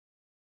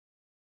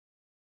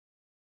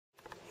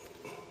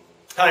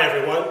Hi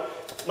everyone,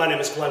 my name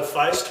is Glenn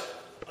Feist.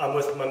 I'm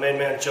with my main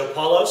man Joe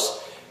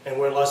Paulos, and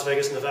we're in Las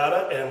Vegas,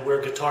 Nevada, and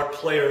we're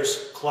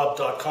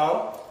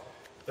guitarplayersclub.com.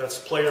 That's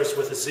players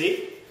with a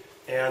Z,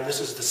 and this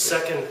is the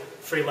second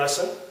free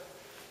lesson.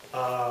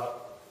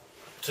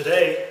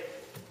 Today,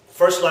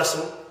 first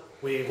lesson,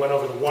 we went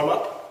over the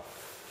warm-up.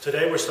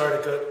 Today we're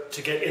starting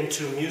to get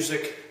into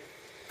music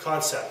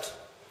concept.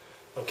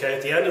 Okay,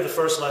 at the end of the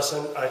first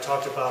lesson, I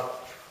talked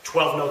about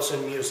 12 notes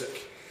in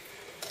music.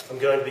 I'm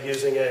going to be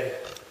using a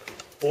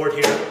board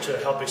here to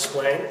help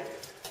explain.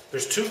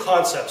 There's two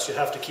concepts you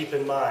have to keep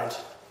in mind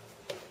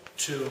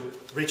to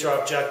reach our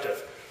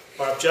objective.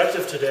 Our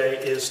objective today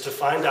is to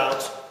find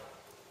out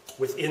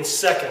within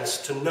seconds,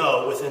 to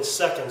know within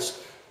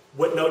seconds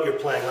what note you're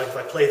playing. Like if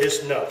I play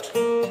this note.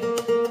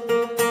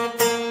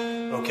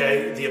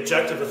 Okay, the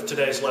objective of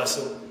today's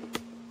lesson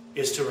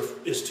is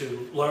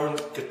to learn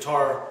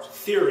guitar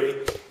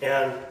theory,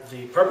 and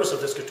the purpose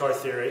of this guitar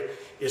theory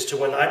is to,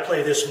 when I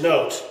play this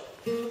note,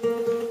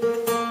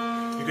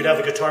 you could have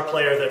a guitar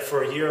player that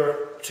for a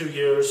year, 2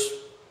 years,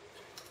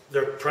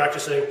 they're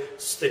practicing,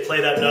 they play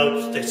that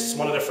note,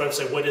 one of their friends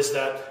say, "What is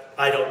that?"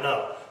 I don't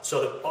know.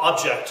 So the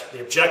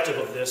objective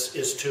of this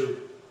is to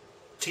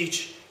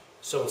teach,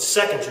 so in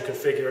seconds you can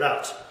figure it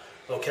out.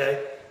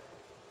 Okay?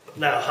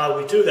 Now, how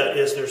we do that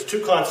is there's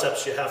two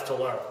concepts you have to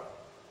learn.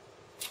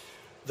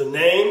 The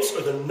names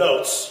or the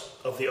notes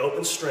of the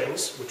open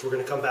strings, which we're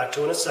going to come back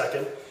to in a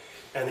second,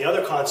 and the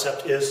other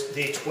concept is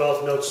the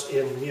 12 notes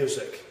in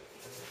music.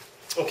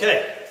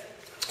 Okay,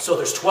 so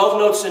there's 12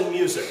 notes in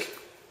music.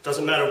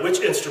 Doesn't matter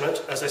which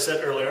instrument, as I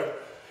said earlier,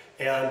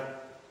 and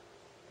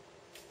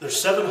there's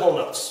 7 whole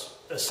notes,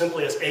 as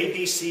simply as A,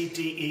 B, C,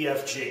 D, E,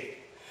 F, G.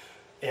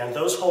 And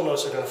those whole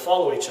notes are going to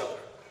follow each other.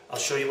 I'll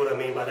show you what I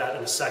mean by that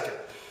in a second.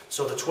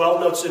 So the 12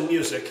 notes in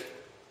music,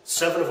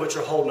 7 of which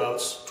are whole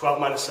notes, 12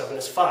 minus 7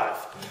 is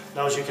 5.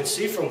 Now as you can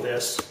see from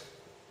this,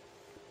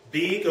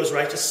 B goes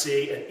right to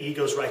C and E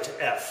goes right to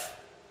F.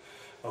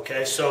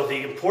 Okay, so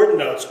the important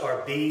notes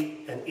are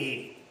B and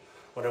E.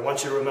 What I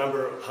want you to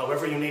remember,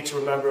 however you need to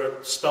remember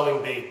it,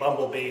 spelling bee,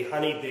 bumblebee,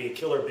 honeybee,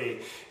 killer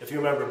bee, if you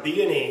remember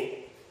B and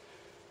E,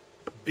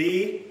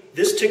 B,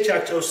 this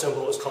tic-tac-toe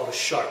symbol is called a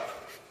sharp.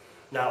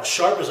 Now a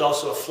sharp is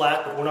also a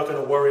flat, but we're not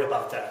going to worry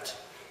about that.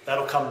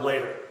 That'll come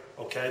later.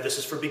 Okay, this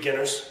is for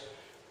beginners.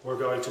 We're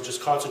going to just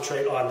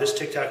concentrate on this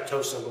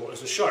tic-tac-toe symbol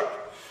as a sharp.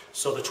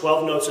 So the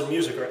 12 notes in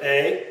music are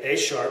A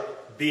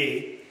sharp,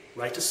 B,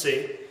 right to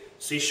C,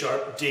 C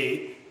sharp,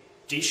 D,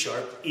 D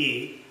sharp,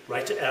 E,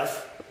 right to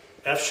F,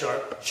 F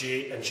sharp,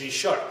 G, and G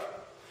sharp.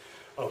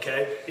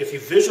 Okay, if you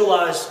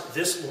visualize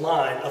this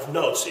line of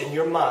notes in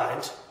your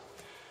mind,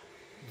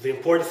 the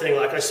important thing,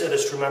 like I said,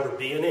 is to remember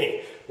B and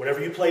E.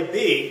 Whenever you play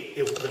B,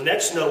 the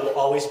next note will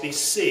always be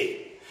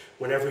C.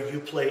 Whenever you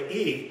play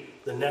E,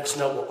 the next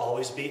note will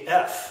always be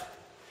F.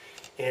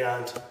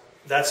 And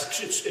that's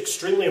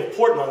extremely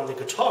important on the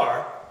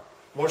guitar,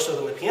 more so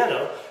than the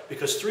piano,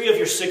 because 3 of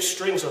your 6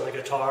 strings on the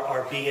guitar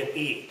are B and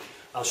E.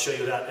 I'll show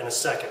you that in a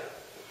second.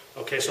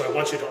 Okay, so I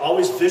want you to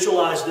always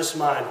visualize this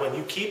mind. When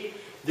you keep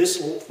this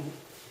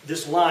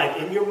line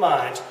in your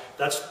mind,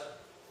 that's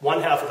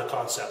one half of the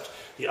concept.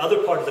 The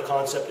other part of the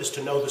concept is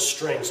to know the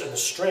strings, and the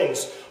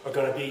strings are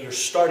going to be your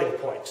starting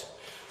point.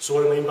 So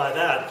what I mean by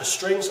that, the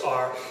strings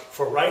are,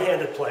 for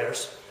right-handed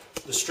players,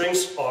 the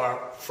strings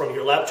are from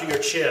your lap to your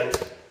chin,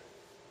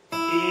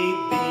 E,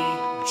 B,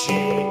 G,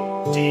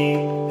 D,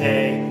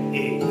 A,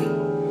 E.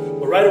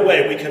 Well, right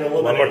away we can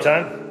eliminate. One more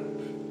time.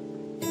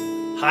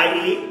 High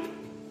E,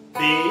 B,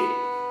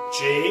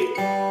 G,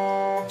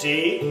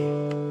 D,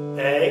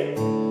 A,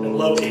 and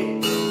low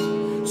E.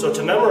 So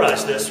to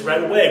memorize this,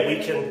 right away we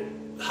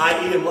can, high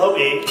E and low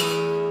E,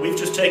 we've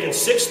just taken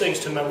 6 things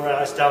to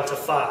memorize down to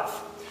 5.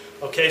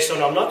 Okay, so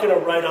now I'm not going to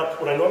write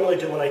up, what I normally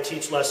do when I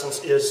teach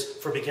lessons is,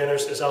 for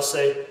beginners, is I'll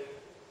say,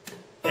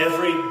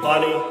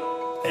 everybody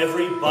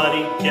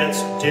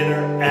gets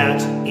dinner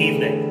at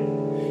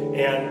evening.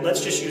 And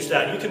let's just use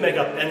that. You can make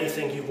up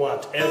anything you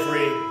want.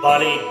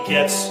 Everybody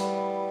gets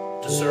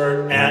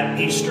dessert at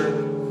Easter.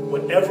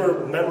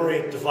 Whatever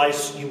memory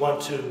device you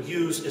want to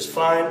use is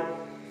fine.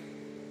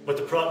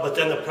 But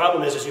then the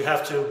problem is you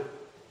have to,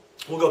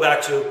 we'll go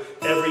back to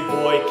every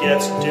boy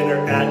gets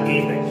dinner at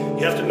evening.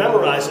 You have to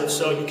memorize it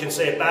so you can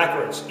say it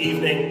backwards.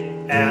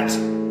 Evening, at,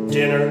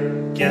 dinner,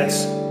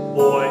 gets,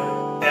 boy,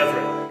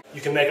 every.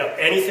 You can make up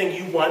anything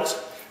you want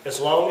as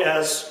long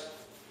as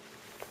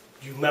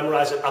you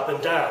memorize it up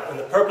and down. And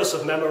the purpose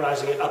of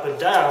memorizing it up and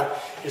down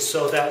is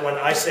so that when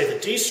I say the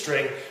D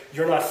string,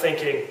 you're not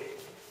thinking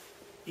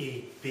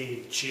E,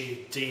 B,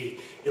 G, D.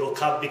 It'll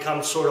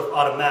become sort of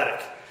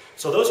automatic.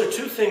 So those are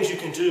 2 things you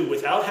can do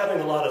without having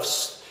a lot of,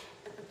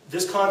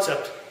 this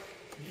concept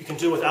you can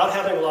do without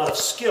having a lot of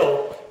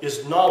skill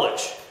is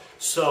knowledge.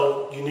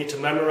 So you need to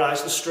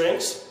memorize the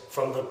strings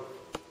from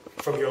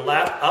your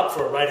lap up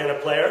for a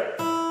right-handed player.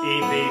 E,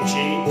 B, G,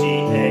 D,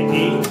 A, E.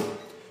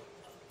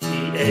 E,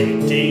 A,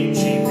 D,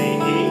 G, B, E.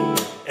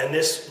 And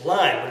this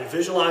line, when you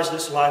visualize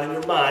this line in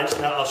your mind,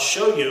 now I'll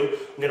show you,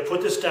 I'm going to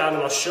put this down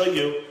and I'll show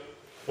you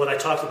what I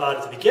talked about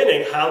at the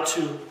beginning, how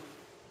to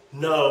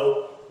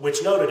know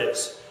which note it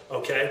is.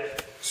 Okay?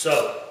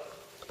 So,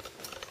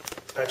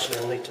 actually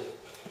I'll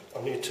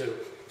need to.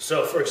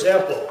 So, for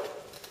example,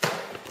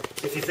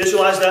 if you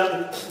visualize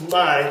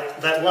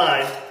that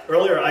line,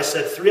 earlier I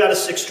said 3 out of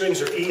 6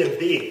 strings are E and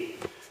B.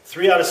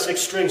 3 out of 6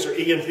 strings are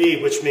E and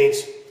B, which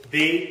means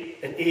B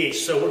and E.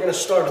 So we're going to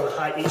start on the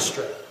high E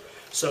string.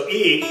 So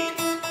E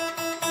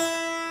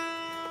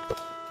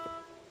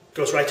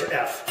goes right to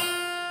F.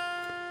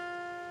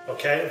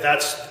 Okay,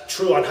 that's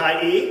true on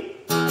high E.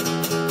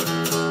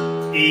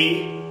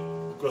 E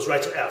goes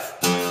right to F.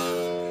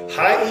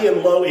 High E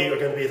and low E are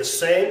going to be the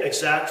same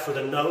exact for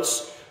the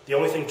notes. The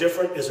only thing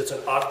different is it's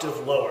an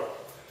octave lower.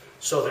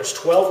 So there's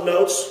 12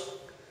 notes.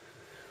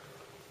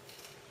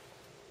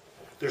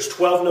 There's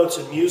 12 notes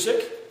in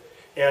music.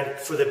 And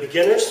for the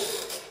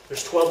beginners,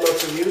 there's 12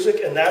 notes in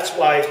music. And that's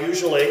why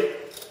usually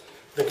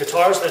the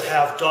guitars that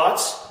have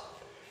dots,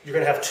 you're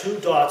going to have 2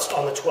 dots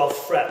on the 12th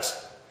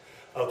fret.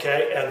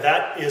 Okay, and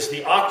that is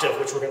the octave,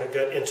 which we're going to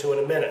get into in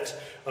a minute.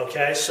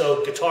 Okay,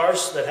 so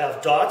guitars that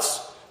have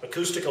dots,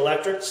 acoustic,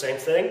 electric, same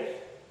thing.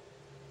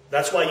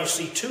 That's why you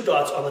see 2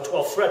 dots on the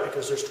 12th fret,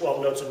 because there's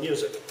 12 notes in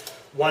music.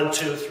 1,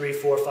 2, 3,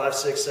 4, 5,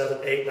 6, 7,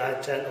 8,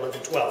 9, 10,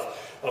 11,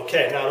 12.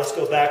 Okay, now let's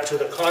go back to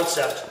the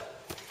concept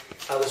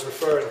I was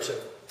referring to.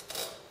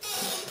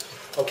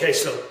 Okay,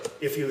 so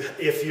if you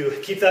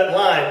keep that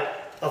line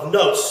of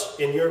notes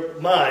in your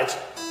mind,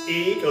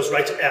 E goes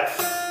right to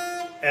F.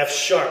 F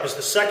sharp is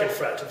the 2nd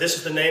fret. This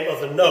is the name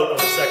of the note on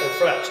the 2nd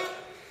fret.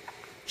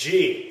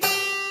 G,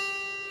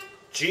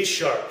 G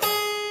sharp,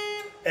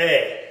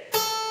 A.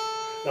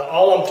 Now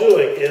all I'm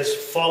doing is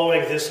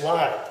following this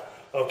line,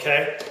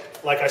 okay?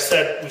 Like I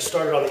said, we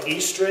started on the E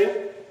string.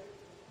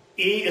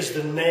 E is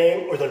the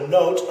name or the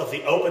note of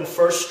the open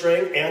 1st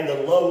string and the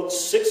low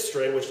 6th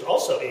string, which is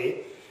also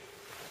E.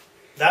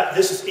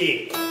 This is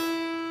E.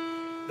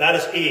 That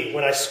is E.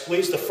 When I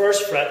squeezed the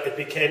 1st fret, it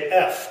became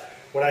F.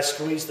 When I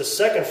squeezed the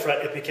 2nd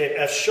fret, it became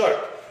F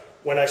sharp.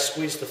 When I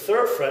squeezed the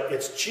 3rd fret,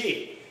 it's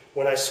G.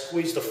 When I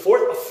squeeze the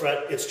 4th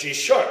fret, it's G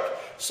sharp.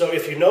 So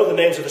if you know the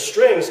names of the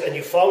strings and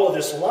you follow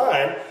this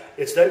line,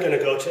 it's then going to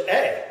go to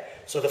A.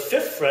 So the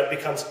 5th fret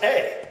becomes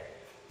A.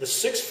 The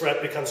 6th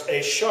fret becomes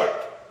A sharp.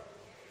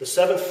 The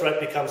 7th fret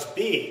becomes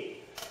B.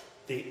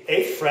 The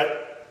 8th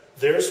fret,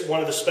 there's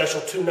one of the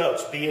special 2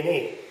 notes, B and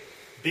E.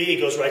 B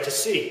goes right to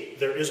C.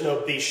 There is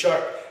no B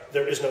sharp.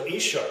 There is no E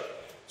sharp.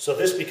 So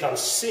this becomes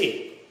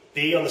C.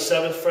 B on the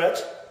 7th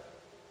fret,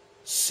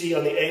 C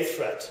on the 8th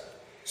fret.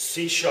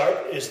 C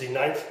sharp is the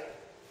 9th,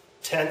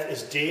 10th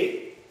is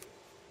D.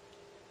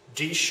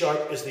 D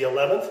sharp is the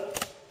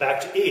 11th, back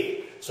to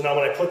E. So now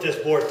when I put this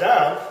board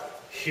down,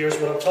 here's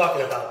what I'm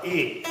talking about.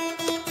 E,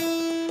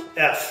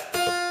 F,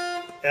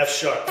 F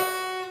sharp,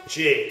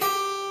 G,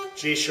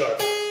 G sharp,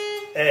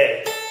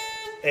 A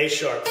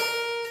sharp,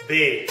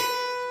 B,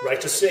 right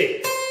to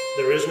C.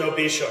 There is no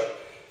B sharp.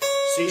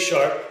 C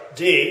sharp,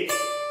 D,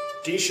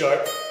 D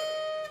sharp,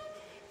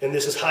 and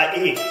this is high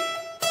E.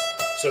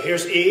 So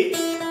here's E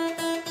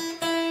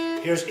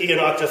an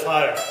octave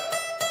higher.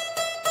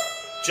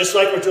 Just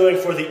like we're doing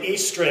for the E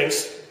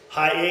strings,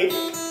 high E,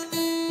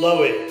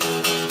 low E.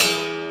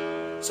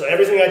 So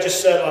everything I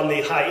just said on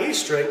the high E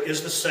string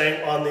is the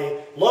same on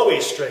the low E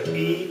string.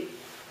 E,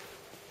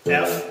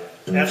 F,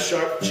 F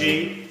sharp,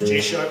 G, G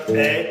sharp,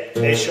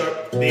 A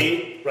sharp,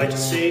 B, right to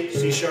C,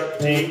 C sharp,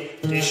 D,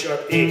 D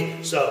sharp,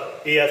 E. So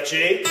E, F,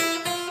 G,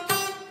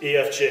 E,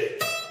 F, G.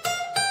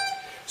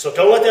 So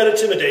don't let that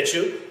intimidate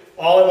you.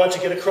 All I want to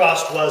get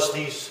across was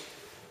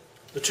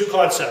the 2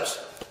 concepts.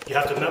 You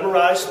have to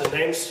memorize the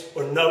names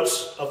or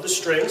notes of the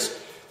strings.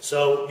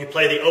 So you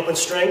play the open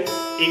string,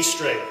 E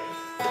string,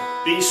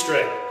 B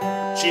string,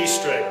 G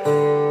string,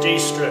 D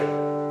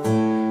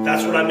string.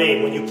 That's what I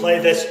mean. When you play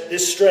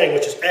this string,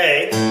 which is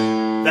A,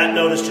 that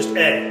note is just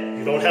A.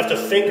 You don't have to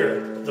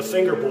finger the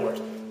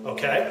fingerboard,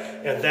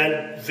 okay? And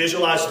then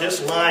visualize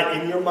this line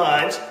in your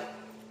mind.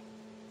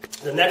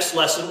 The next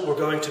lesson, we're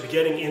going to be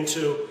getting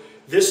into,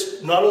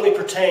 this not only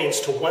pertains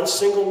to one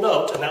single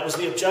note, and that was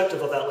the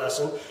objective of that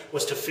lesson,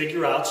 was to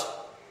figure out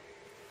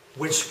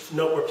which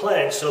note we're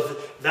playing, so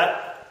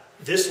that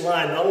this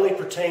line not only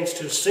pertains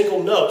to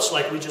single notes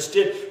like we just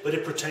did, but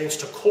it pertains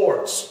to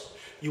chords.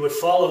 You would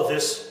follow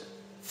this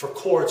for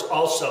chords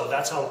also.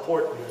 That's how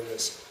important it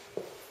is.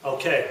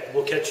 Okay,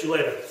 we'll catch you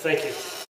later. Thank you.